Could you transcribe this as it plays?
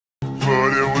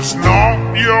But it was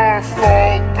not your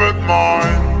fault but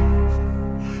mine,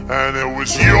 and it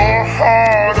was your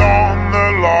heart on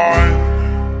the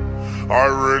line. I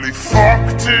really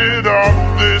fucked it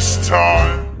up this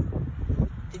time.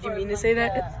 Did you mean to say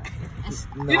that?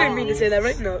 No. You didn't mean to say that,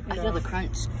 right? No. I feel the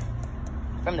crunch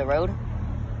from the road.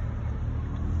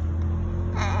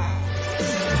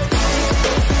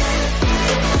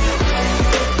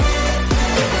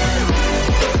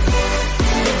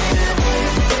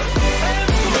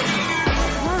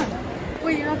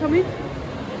 Wait, you're not coming?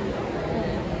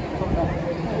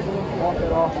 Walk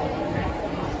it off.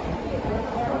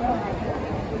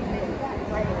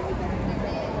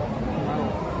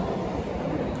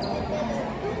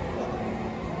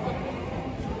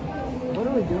 What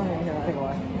are we doing in here? I think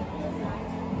why.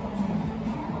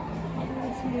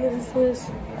 I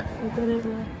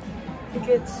think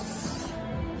it's...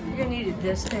 You're gonna need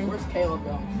this thing. Where's Caleb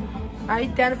going? I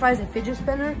identify as a fidget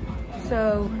spinner,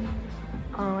 so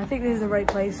I think this is the right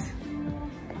place.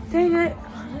 Dang it,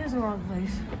 this is the wrong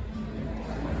place.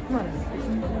 Come on.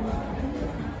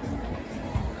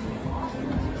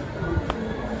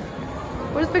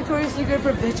 What is Victoria's Secret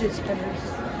for fidget spinners?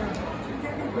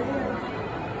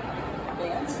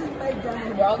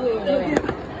 Probably over there.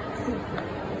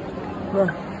 Bro,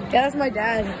 that's my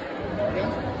dad.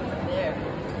 There.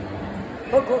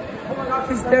 Look, oh my gosh,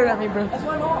 he's staring at me, bro. That's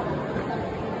my mom.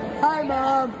 Hi,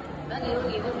 Mom.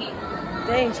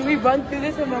 Dang, should we run through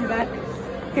this and run back?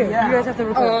 Here, Yeah. you guys have to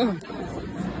record.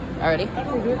 Already?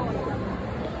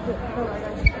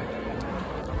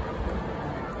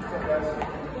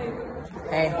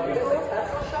 Hey.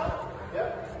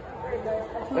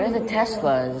 Where are the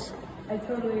Teslas? I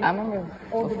totally I remember.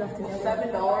 old enough to know.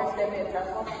 $7, get me a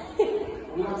Tesla.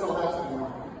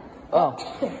 Oh,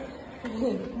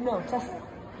 No, Tesla.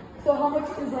 So how much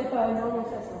is like a normal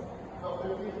Tesla?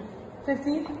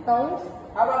 $50?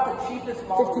 How about the cheapest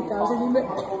model? 50,000 you make?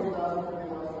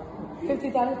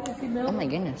 50,000, 50 mil? oh my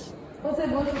goodness. What's the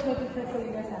most expensive Tesla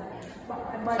you guys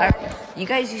have? You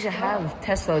guys used to have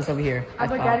Teslas over here. I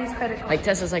have my daddy's credit card. Like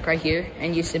Tesla's like right here,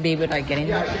 and used to be able to like get in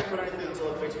there.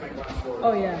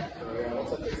 Oh yeah.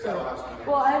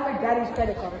 Well, I have my daddy's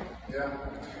credit card.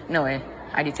 No way,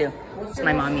 I do too. It's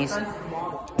my mommy's.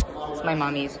 It's my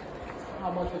mommy's.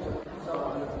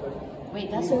 Wait,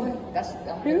 that's the one. That's the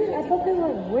one. Really? I thought they were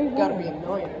like way more. Gotta be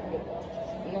annoying.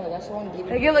 No, that's the one.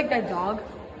 Did I get like that dog?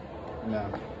 No.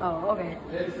 Oh, okay.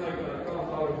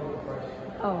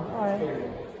 Oh, alright.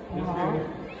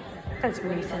 That's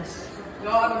racist. No,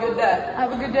 have a good day.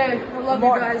 Have a good day. I love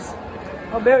you guys.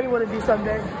 I'll marry one of you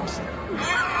someday.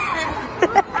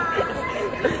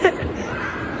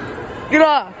 Get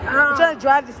off. I'm trying to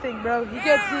drive this thing, bro. You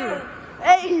can't see it.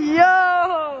 Hey,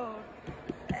 yo!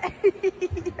 Hey,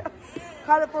 yo.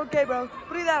 Caught it 4K, bro.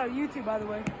 Putting that on YouTube, by the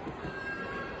way.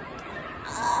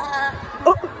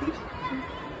 Oh.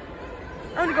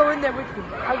 I'm gonna go in there with you.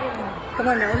 I'll go in there. Come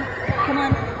on, no. Come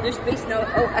on. There's space. No.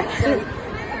 Oh, actually,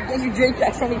 when you drink,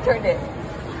 accidentally turned it.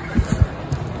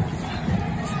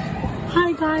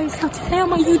 Hi guys, so today on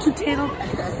my YouTube channel,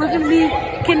 we're gonna be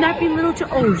kidnapping little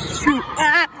children. Oh shoot!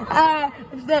 I'm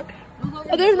stuck.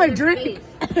 Oh, there's my drink.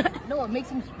 No, make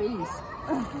some space.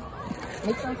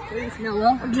 Make some space,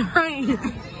 Noah. I'm trying. Make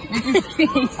some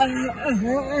space.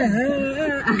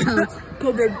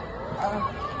 Go big.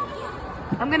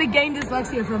 I'm gonna gain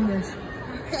dyslexia from this.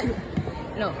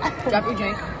 No, drop your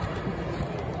drink.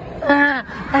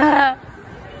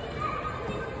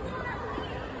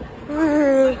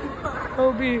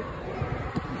 Obi.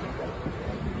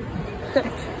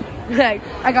 Like,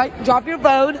 I got, drop your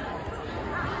phone.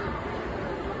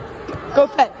 Go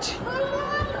fetch.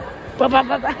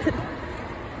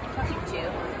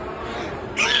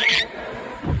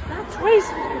 That's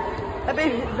racist. That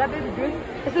baby, is that baby good?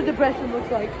 That's what depression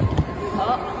looks like.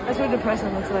 That's what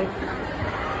depression looks like.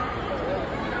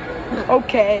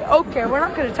 Okay, we're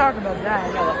not gonna talk about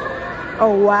that.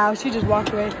 Oh wow, she just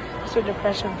walked away. That's what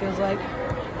depression feels like.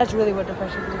 That's really what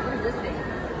depression feels like. What is this thing?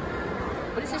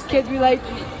 What is this Kids be like,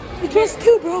 you're just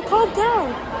 2, bro, calm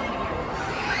down.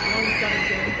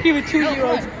 Even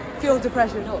 2-year-olds feel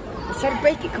depression. No, let's try to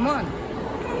break it. Come on.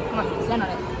 Come on, stand on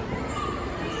it.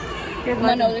 Come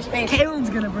on, no, there's space. Caleb's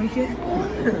gonna break it.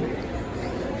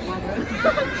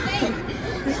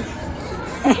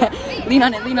 Lean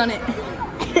on it, lean on it.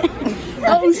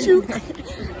 Oh shoot.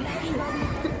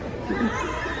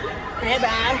 Hey,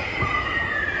 man.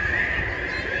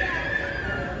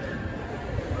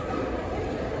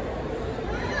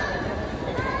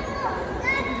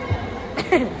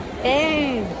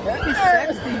 Hey.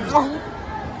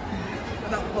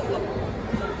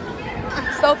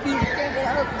 Selfie.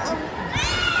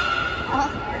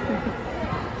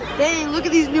 Dang, look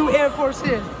at these new Air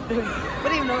Forces.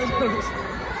 What even know those?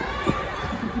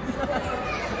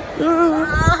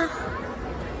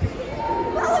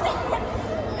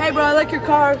 Hey, bro, I like your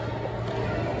car.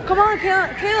 Come on,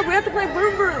 Caleb, we have to play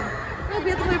Vroom Vroom. Caleb, we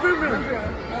have to play Vroom Vroom.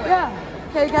 Yeah.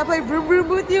 Okay, can I play Vroom Vroom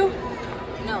with you?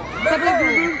 No. Can I play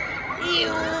Vroom Vroom? Ew.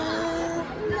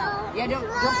 Yeah, don't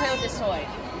play with this toy.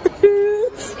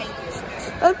 Thank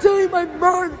you. I'm telling you, my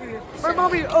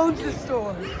mommy owns this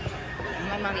store.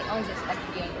 My mommy owns this Epic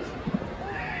Games.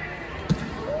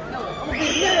 No. Oh my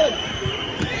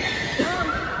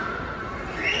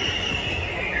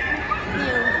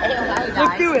God.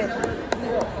 Look through it.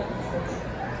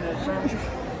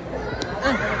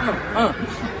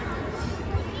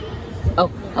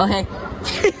 Oh, hey.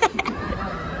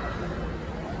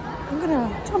 I'm gonna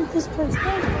jump this place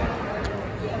down.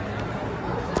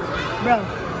 Bro,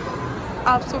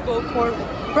 obstacle course.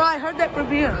 Bro, I heard that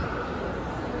from here.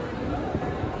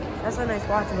 That's a nice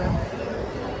watch, bro.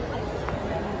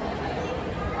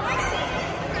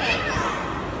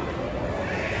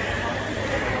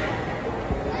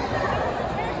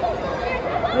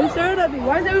 Why are you staring at me?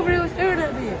 Why is everybody staring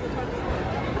at me?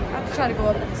 I'm just trying to go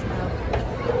up and smile.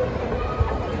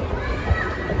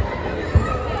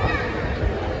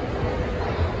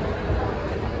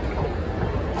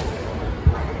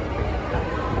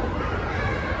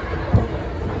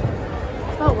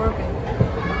 It's not working.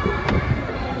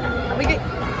 I'm gonna get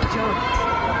jumped.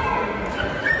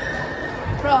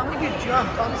 Bro, I'm gonna get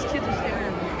jumped. All these kids are staring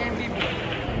at me. And people.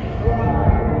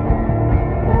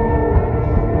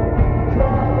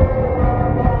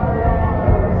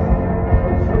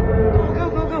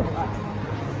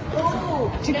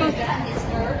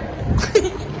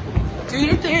 Do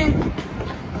your thing.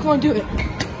 Come on, do it.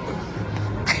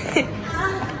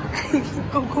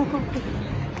 Go.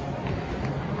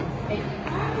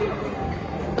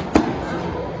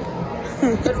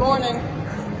 Good morning.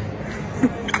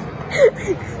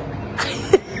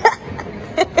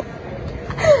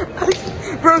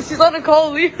 Bro, she's on a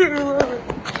call. Leave her alone.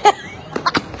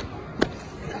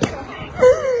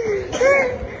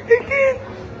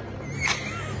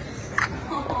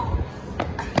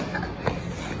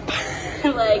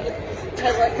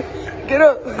 Get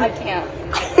up. I can't.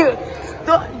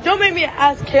 Don't make me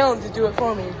ask Kalen to do it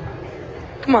for me.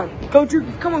 Come on, go, Drew.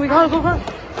 Come on, we gotta go run. You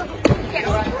can't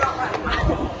run.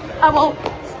 I won't.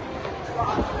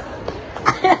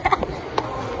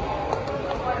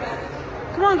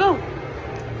 Come on, go.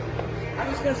 I'm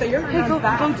just gonna say you're Hey, go,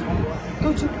 Drew.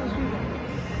 Go, Drew.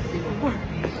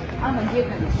 I'm gonna give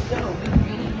him a show.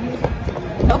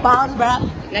 No bounds, bro.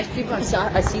 Next people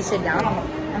I see sit down,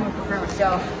 I'm gonna prefer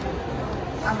myself.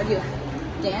 I'm gonna do a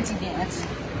dancey dance.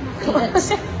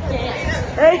 Dance.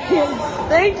 Thank you.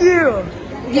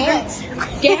 Dance.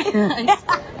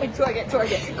 Twerk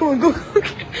it. Come on, go.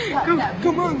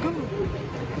 Come on,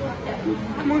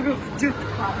 go.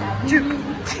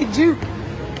 Juke.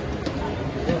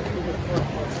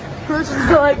 Chris is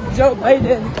like Joe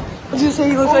Biden. I was just say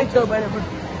he looks like Joe Biden.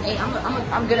 Hey,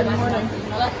 I'm good at this one. You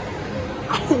know that?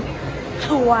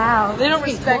 Wow, they don't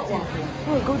respect him.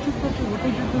 Oh, go.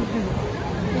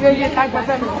 You're gonna get attacked by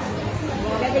feminists.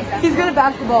 He's good at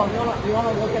basketball. You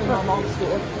wanna look at my mom's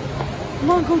store? Come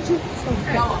on, go to.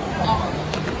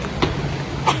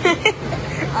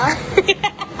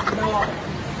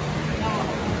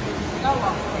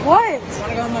 What?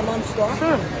 Wanna go to my mom's store?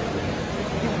 Sure.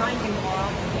 Behind you,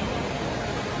 Mom.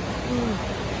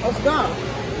 Let's go.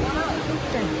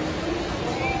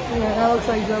 Yeah, that looks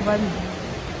like Joe Biden.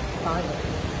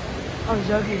 I'm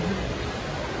joking.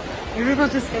 You're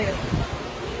supposed to say it.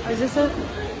 Is this it?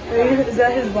 Is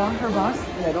that his boss? Her boss?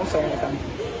 Yeah, don't say anything.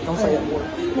 Don't say it word.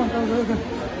 Come on, go.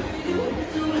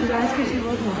 She's asking if she's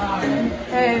looking.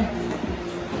 Hey.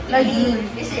 Like,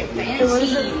 This is hey,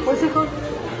 what's it called?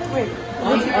 Wait.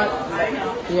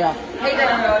 Yeah. Hey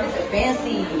girl, this is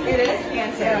fancy. It is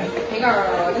fancy. Hey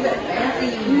girl, this is fancy.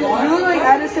 You look like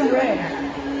Addison Rae.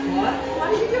 What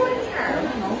are you doing here?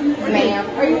 Ma'am,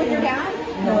 are you with your dad?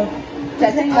 No.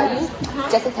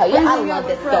 Just to tell you, I love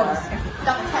this store.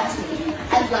 Don't touch me.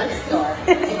 I love this store.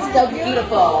 It's so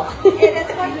beautiful. It is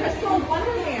like Crystal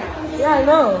Wonderland. Yeah, I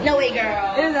know. No way,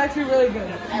 girl. It is actually really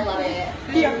good. I love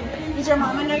it. Does your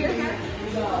mama know you're here?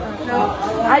 No,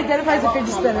 I identify as a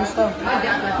fidget spinner, so My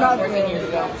dad left not 14 years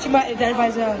ago. She might identify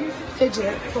as a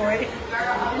fidget toy.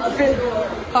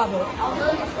 Pop it.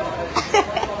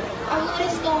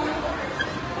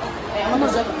 Hey, I'm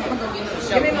gonna go give you a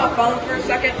show. Give me my phone for a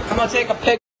second. I'm gonna take a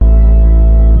pic.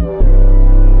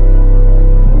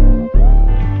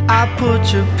 I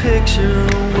put your picture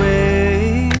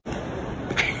away.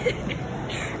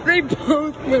 They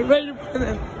both went right in front of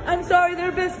them. I'm sorry,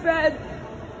 they're best friend.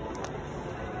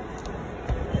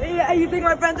 Yeah, you think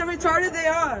my friends are retarded? They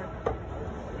are.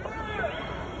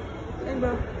 Hey,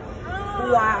 bro.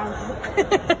 Wow.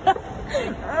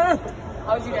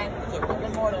 How was your day?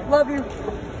 Good morning. Love you.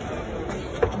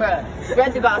 Bruh,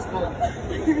 spread the gospel.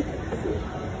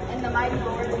 In the mighty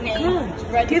Lord's name,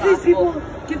 spread the Give gospel. these people,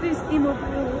 give these emo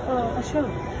people a show.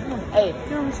 Come on, Hey, give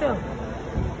them a show.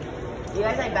 you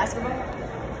guys like basketball?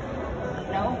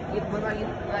 No? What about you?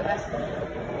 You like basketball?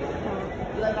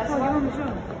 You like Come on, basketball? give them a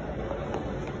show.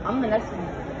 I'm the next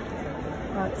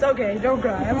one. It's okay, don't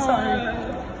cry. I'm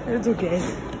sorry. It's okay.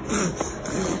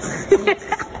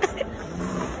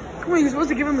 Come on, you're supposed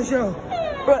to give him a show.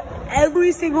 Bro,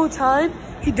 every single time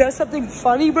he does something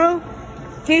funny, bro,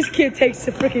 this kid takes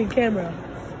the freaking camera.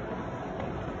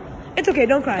 It's okay,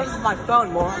 don't cry. This is my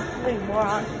phone, moron. Hey,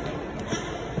 moron.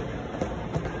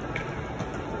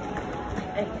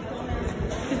 Hey,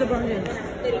 he's the LeBron James.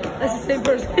 That's the same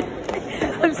person.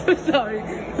 I'm so sorry.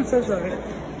 I'm so sorry.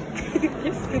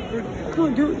 Come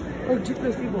on, do it. Oh, do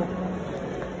those people.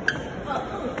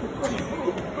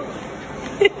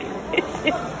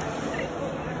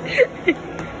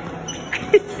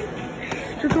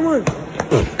 Dude, come on.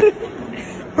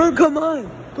 Bro, come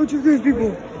on. Go do those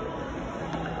people.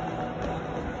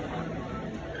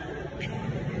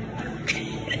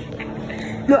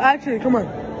 No, actually, come on.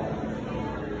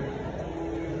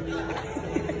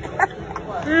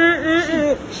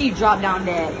 She dropped down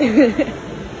dead.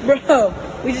 Bro,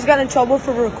 we just got in trouble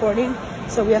for recording,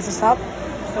 so we have to stop.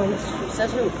 So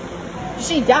Says who?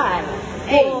 She died.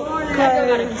 Hey, that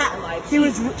girl got a cat life. he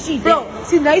was, She bro. did.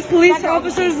 See, nice police That girl-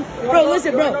 officers, bro.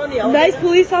 Listen, bro. Nice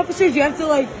police officers, you have to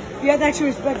actually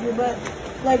respect them. But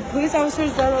like police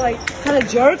officers that are like kind of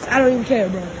jerks, I don't even care,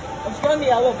 bro. I'm still in the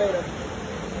elevator.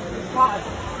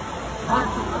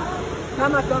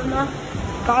 Not my phone now.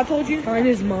 God told you. Find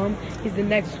his mom. He's the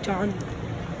next John.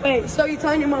 Wait, so you're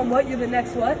telling your mom what? You're the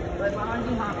next what? LeBron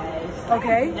James.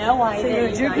 Okay. No, I So you're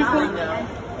a didn't. jerk people? No.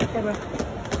 Okay, bro.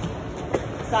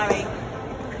 Sorry.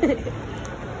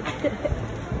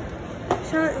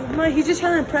 He's just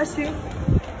trying to impress you.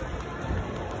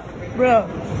 Bro,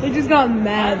 they just got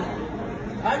mad.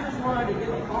 I just wanted to get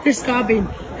a call. They're stopping.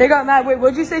 They got mad. Wait,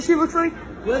 what'd you say she looks like?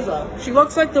 Lizzo. She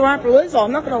looks like the rapper Lizzo,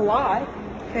 I'm not gonna lie.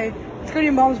 Okay, let's go to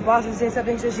your mom's boss and say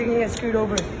something so she can get screwed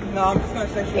over. No, I'm just gonna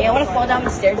say she Hey, I want to fall down the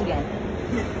stairs again.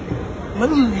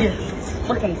 Yes.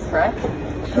 Freaking frack.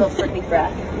 Little freaking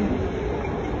frack.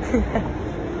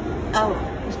 Oh,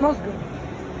 it smells good.